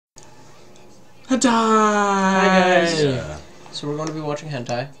Hentai! Hi guys! Yeah. So we're going to be watching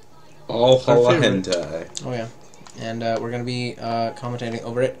hentai. All holla hentai. Oh yeah. And we're going to be commentating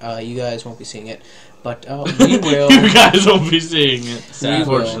over it. You guys won't be seeing it, but we will. You guys won't be seeing it,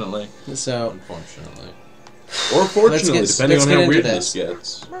 unfortunately. So, unfortunately. Or fortunately, depending on how weird this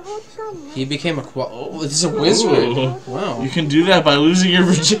gets. He became a oh, this is a wizard. Ooh. Wow. You can do that by losing your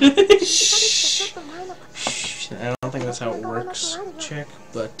virginity. Shh. I don't think that's how it works, chick,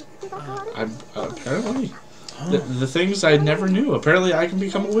 but... apparently. The things I never knew. Apparently, I can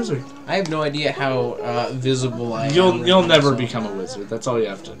become a wizard. I have no idea how visible I am. You'll never become a wizard. That's all you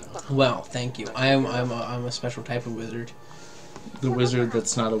have to know. Well, thank you. I'm a special type of wizard. The wizard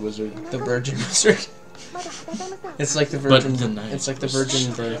that's not a wizard. The virgin wizard. It's like the virgin. It's like the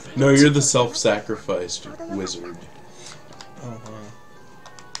virgin birth. No, you're the self-sacrificed wizard. Oh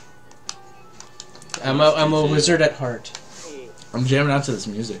wow. I'm a wizard at heart. I'm jamming out to this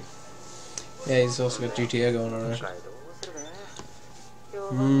music. Yeah, he's also got GTA going on there.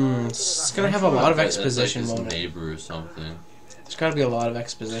 It's gonna have a lot of exposition. Like his neighbor or something. There's gotta be a lot of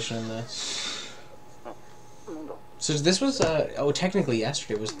exposition in this. So this was, technically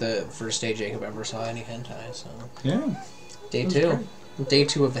yesterday was the first day Jacob ever saw any hentai, so... Yeah. Day 2. Day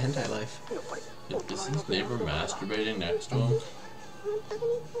 2 of the hentai life. Is his neighbor masturbating next to him?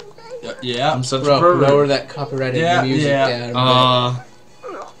 Yeah. I'm such a pervert. Lower that copyrighted music down.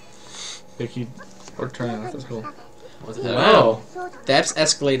 Picky or turn it off, that's cool. What the hell? Wow. That's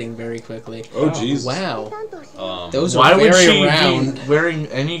escalating very quickly. Oh, jeez. Wow. Those why are very would she round. be wearing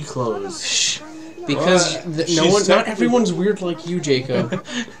any clothes? Shh. Because not everyone's weird like you, Jacob.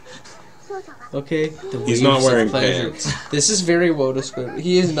 Okay. He's not wearing pants. This is very Woda.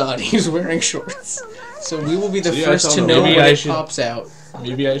 He is not. He's wearing shorts. So we will be the first to know when it pops out.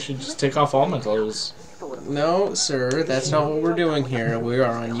 Maybe I should just take off all my clothes. No, sir. That's not what we're doing here. We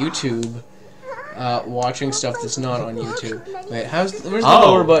are on YouTube. Watching stuff that's not on YouTube. Wait, where's the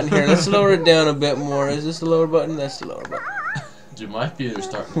lower button here? Let's lower it down a bit more. Is this the lower button? That's the lower button. Dude, my feet are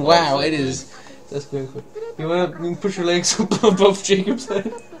starting. Wow, it is. That's good. You wanna push your legs above Jacob's head?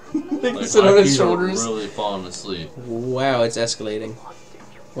 Like sit on his shoulders. Really falling asleep. Wow, it's escalating.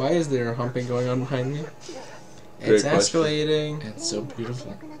 Why is there humping going on behind me? It's escalating. It's so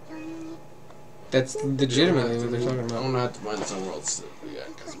beautiful. That's legitimately what they're talking about. I'm gonna have to find somewhere else.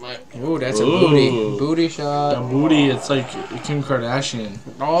 Ooh, that's a booty. Booty shot. A booty, it's like Kim Kardashian.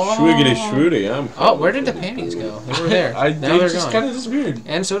 Oh, Shwiggity shwooty, oh, where did the panties go? They were there. Now they they're just gone. kind of disappeared.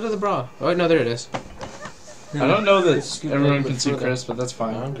 And so did the bra. Oh, no, there it is. I don't know that everyone can see Chris, but that's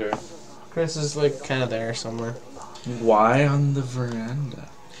fine. I don't care. Chris is like kind of there somewhere. Why on the veranda?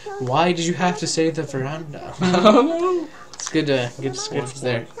 Why did you have to say the veranda? I don't know. It's good to get scripts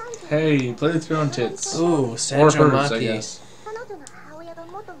there. Hey, play with your own tits. Ooh, Or Sandra hers, I Maki. guess.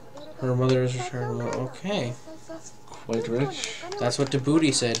 Her mother is returned. Okay. Quite rich. That's what the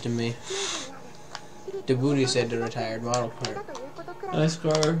booty said to me. The booty said the retired model part. Nice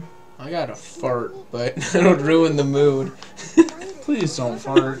car. I got a fart, but it would ruin the mood. Please don't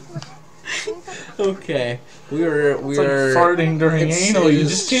fart. Okay. We are farting during anal. You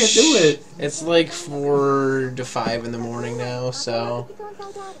just can't do it. It's like 4 to 5 in the morning now, so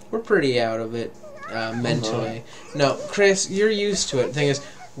we're pretty out of it mentally. No, Chris, you're used to it. The thing is,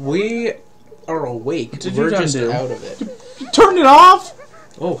 we are awake. We're just out of it. Turn it off.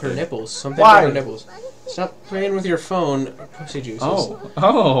 Oh, her nipples. Something Why? about her nipples. Stop playing with your phone. Pussy juices.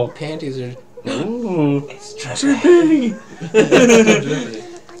 Oh. Panties are. Ooh. It's dripping.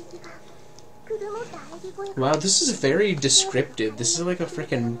 Wow, this is very descriptive. This is like a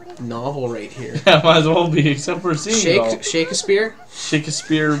freaking novel right here. Yeah, might as well be, except for seeing it all. Shakespeare?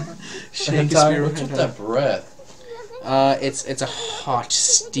 Shakespeare. What's with that breath? It's a hot,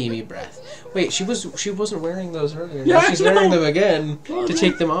 steamy breath. Wait, she wasn't wearing those earlier. Yeah, now she's wearing them again to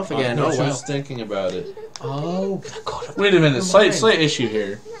take them off again. No, Oh she wow. was thinking about it. Oh God. Wait a minute, slight issue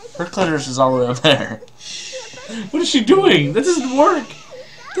here. Her clitoris is all the way up there. What is she doing? That doesn't work.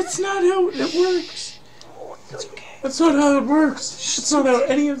 That's not how it works. It's okay. That's not how it works. That's not how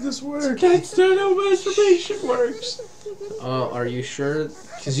any of this works. That's not how masturbation works. Are you sure?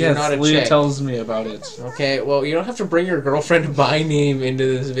 Because you're not a Leah chick. tells me about it. Okay, well, you don't have to bring your girlfriend by name into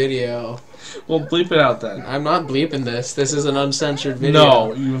this video. Well, bleep it out then. I'm not bleeping this. This is an uncensored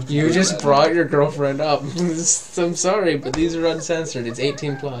video. No, you just brought your girlfriend up. I'm sorry, but these are uncensored. It's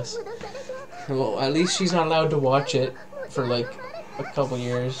 18 plus. Well, at least she's not allowed to watch it for like a couple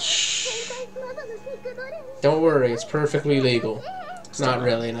years. Shh. Don't worry, it's perfectly legal. It's not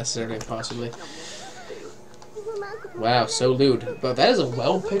really necessarily, possibly. Wow, so lewd. But that is a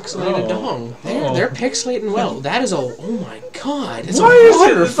well-pixelated dong. They're pixelating well. That is a... Oh my god, it's a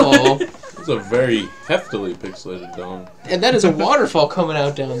waterfall. It's a very heftily pixelated dong. And that is a waterfall coming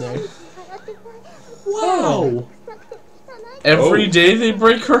out down there. Wow. Every day they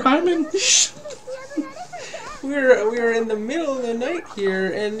break her hymen? We're in the middle of the night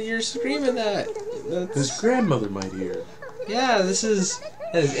here, and you're screaming that. His grandmother might hear. Yeah, that is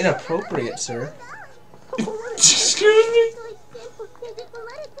inappropriate, sir. Excuse me?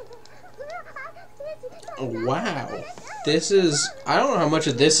 Wow. This is... I don't know how much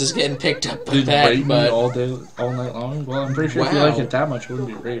of this is getting picked up by Did that, rape me but... all day, all night long? Well, I'm pretty sure if you Wow. like it that much, it wouldn't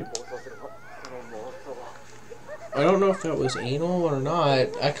be rape. I don't know if that was anal or not.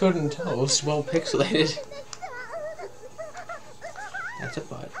 I couldn't tell. It was well pixelated. That's a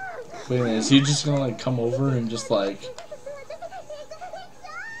butt. Wait a minute, is he just gonna like come over and just like...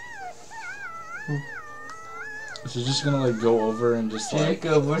 Is he just gonna like go over and just like...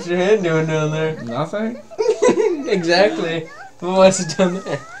 Jacob, what's your hand doing down there? Nothing? Exactly. What's it down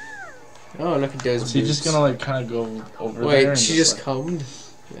there? Oh, look at those Is he just gonna like kind of go over there Wait, and she just like... cummed?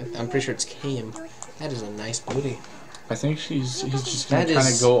 I'm pretty sure it's came. That is a nice booty. I think he's just gonna That kind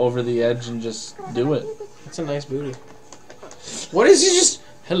is- of go over the edge and just do it. That's a nice booty. What is he just...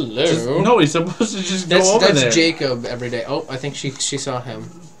 Hello? No, he's supposed to just go over That's there. Jacob every day. Oh, I think she saw him.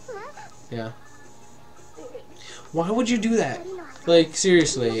 Yeah. Why would you do that? Like,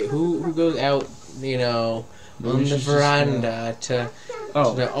 seriously, who goes out, you know, Maybe on the she's just veranda to...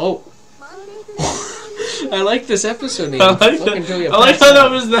 Oh. I like this episode name. I like Fucking that. Joey I like how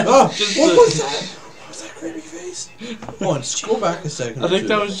that was that. Oh, just what the- was that? What was that creepy face? Once, go back a second. I think or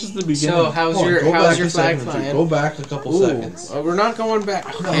that two. was just the beginning. So, how's Come on, your go back a flag second or two. flying? Go back a couple Ooh, seconds. we're not going back.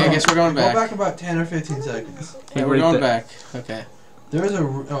 Okay, No, I guess we're going back. Go back about 10 or 15 seconds. Yeah, we're Right going there. back. Okay. There's a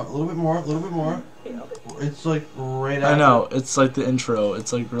little bit more, a little bit more. It's like right after. I know, it's like the intro.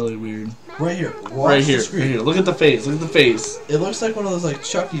 It's like really weird. Right here. Watch Right here, the screen. right here. Look at the face. Look at the face. It looks like one of those like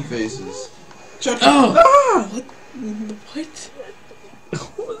Chucky faces. Chucky. Oh! What?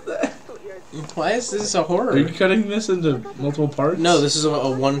 What was that? Why is this a Are horror? you cutting this into multiple parts? No, this is a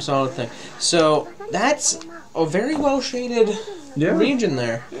one solid thing. So, that's a very well shaded Yeah. region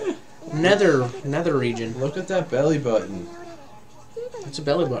there. Nether region. Look at that belly button. It's a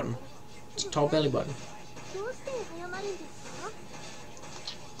belly button. It's a tall belly button.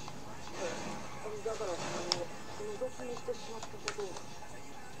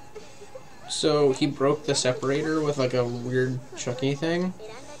 So he broke the separator with like a weird Chucky thing.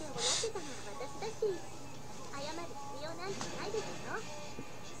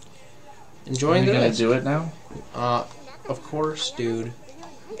 Enjoying Are they gonna this? do it now? Of course, dude.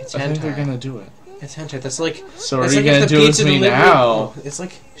 It's I think hentai. they're gonna do it. It's hentai. That's like. So are that's you like if gonna the do it pizza to me delivery- now? It's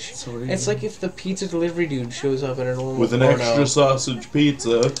like. So are you It's like if the pizza delivery dude shows up at a normal With an porno extra sausage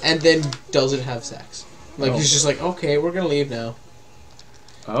pizza. and then doesn't have sex. Like Oh. he's just like, okay, we're gonna leave now.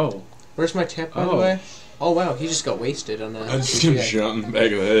 Oh. Where's my tip, by the Oh. way? Oh wow, he just got wasted on that. I just get shot in the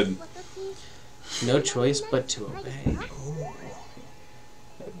back of the head. No choice but to obey.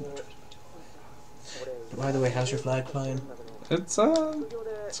 By the way, how's your flag flying? It's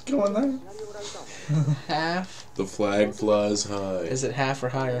going there. Half? The flag flies high. Is it half or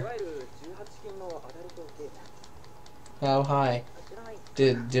higher? How high?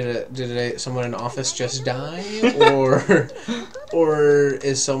 Did someone in office just die, or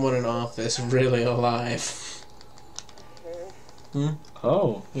is someone in office really alive?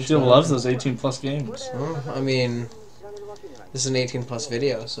 Oh, she loves those 18+ games. Oh, I mean, this is an 18+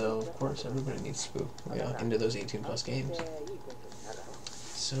 video, so of course everybody needs to go into those 18+ games.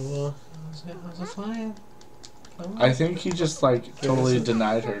 So, how's it flying? I think he just like totally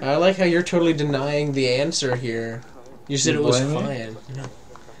denied her. I like how you're totally denying the answer here. You said You it was blame me? fine. No.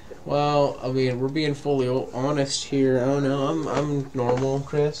 Well, I mean, we're being fully honest here. Oh no, I'm normal,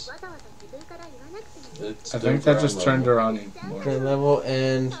 Chris. It's I think that just turned her on even more. Grade level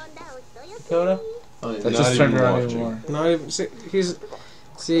and Dakota. That just turned her on even more. Not even.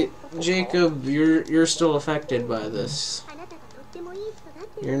 See, Jacob, you're still affected by this.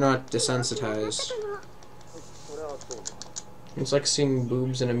 You're not desensitized. It's like seeing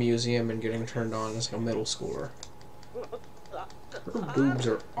boobs in a museum and getting turned on as like a middle schooler. Her boobs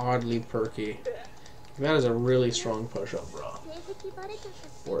are oddly perky. That is a really strong push-up bra.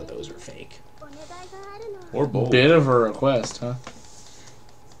 Or those are fake. Or both. Bit of a request, huh?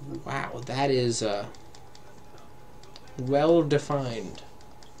 Wow, that is well defined.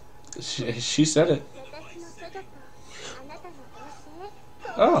 She said it.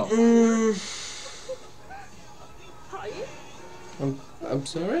 Oh. I'm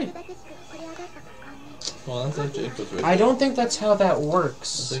sorry. Well, that's like Jacob's right I now. don't think that's how that That's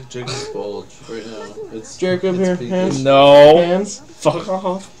works. like Jacob's bulge right now. It's Jacob it's here, big. hands. No. Hands. Fuck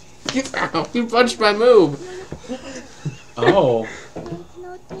off. Ow, you punched my move. Oh.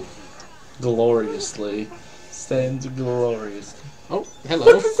 Gloriously. Stands glorious. Oh,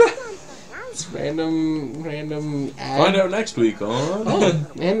 hello. It's random ad. Find out next week on. Oh,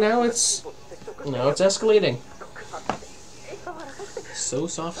 and now it's escalating. So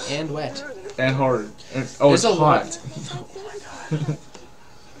soft and wet. And hard. Oh, There's it's a hot.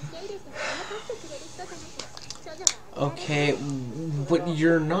 Okay, but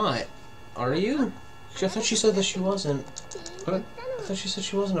you're not, are you? I thought she said that she wasn't. What? I thought she said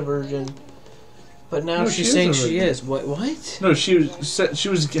she wasn't a virgin. But now No, she's she saying is a she virgin. is. What? No, she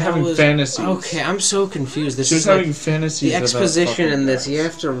was having fantasies. Okay, I'm so confused. This She was is like having fantasies. the about exposition fucking in this. guys. You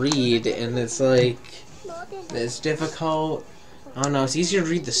have to read, and it's like it's difficult. Oh no, it's easier to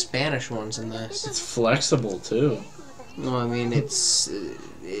read the Spanish ones in this. It's flexible too. No, I mean it's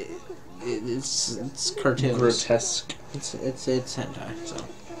cartoons. Grotesque. It's hentai. So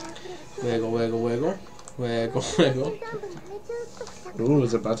wiggle, wiggle, wiggle, wiggle, wiggle. Ooh,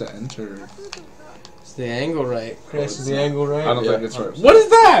 it's about to enter. Is the angle right? Chris, is the angle right? I don't Yeah. think it's right. What is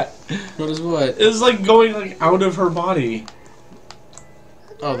that? What is what? It's like going like out of her body.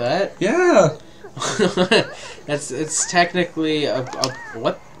 Oh, that? Yeah. It's technically a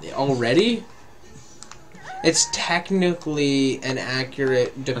what already? It's technically an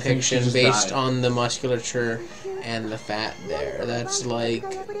accurate depiction just based died. on the musculature and the fat there. That's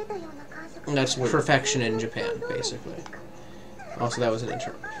perfection in Japan, basically. Also, that was an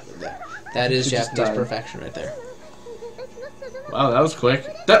intro. That is She just Japanese died. perfection right there. Wow, that was quick.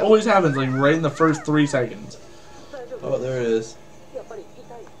 That always happens like right in the first 3 seconds. Oh, there it is.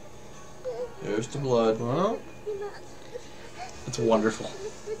 There's the blood. Well, It's wonderful.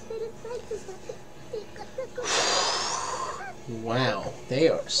 wow, they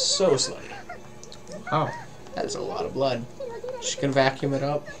are so slutty. Wow. That is a lot of blood. She can vacuum it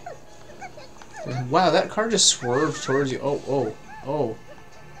up. Wow, that car just swerved towards you. Oh.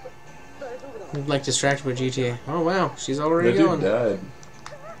 I'm like distracted by GTA. Oh wow, she's already That dude going. died.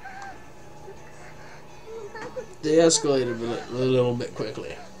 They escalated a little bit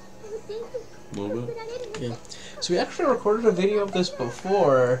quickly. A little bit. Yeah. So we actually recorded a video of this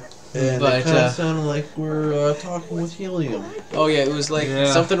before. And But, it kind of sounded like we're talking with helium. Oh yeah, it was like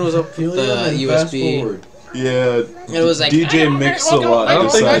Yeah. something was up with Helium the and fast USB. forward. It Yeah. was like DJ Mix-a-Lot I don't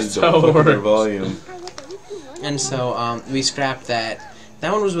think decided that's to how it fuck with their works. volume. And so we scrapped that.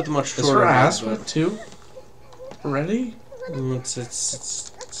 That one was with a much Is shorter her ass head, wet too? Already? but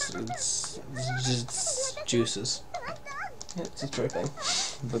it's juices. Yeah, it's dripping.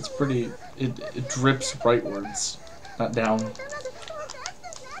 That's pretty. It drips rightwards, not down.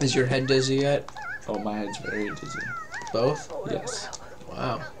 Is your head dizzy yet? Oh, my head's very dizzy. Both? Yes,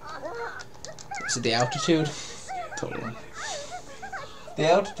 Wow. Is it the altitude? totally. The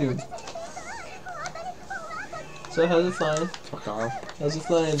altitude. So how's it flying? Fuck off. How's it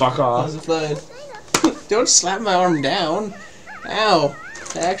flying? Fuck off. How's it flying? Don't slap my arm down. Ow.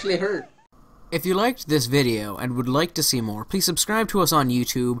 That actually hurt. If you liked this video and would like to see more, please subscribe to us on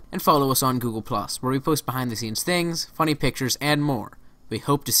YouTube and follow us on Google+, where we post behind-the-scenes things, funny pictures, and more. We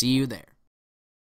hope to see you there.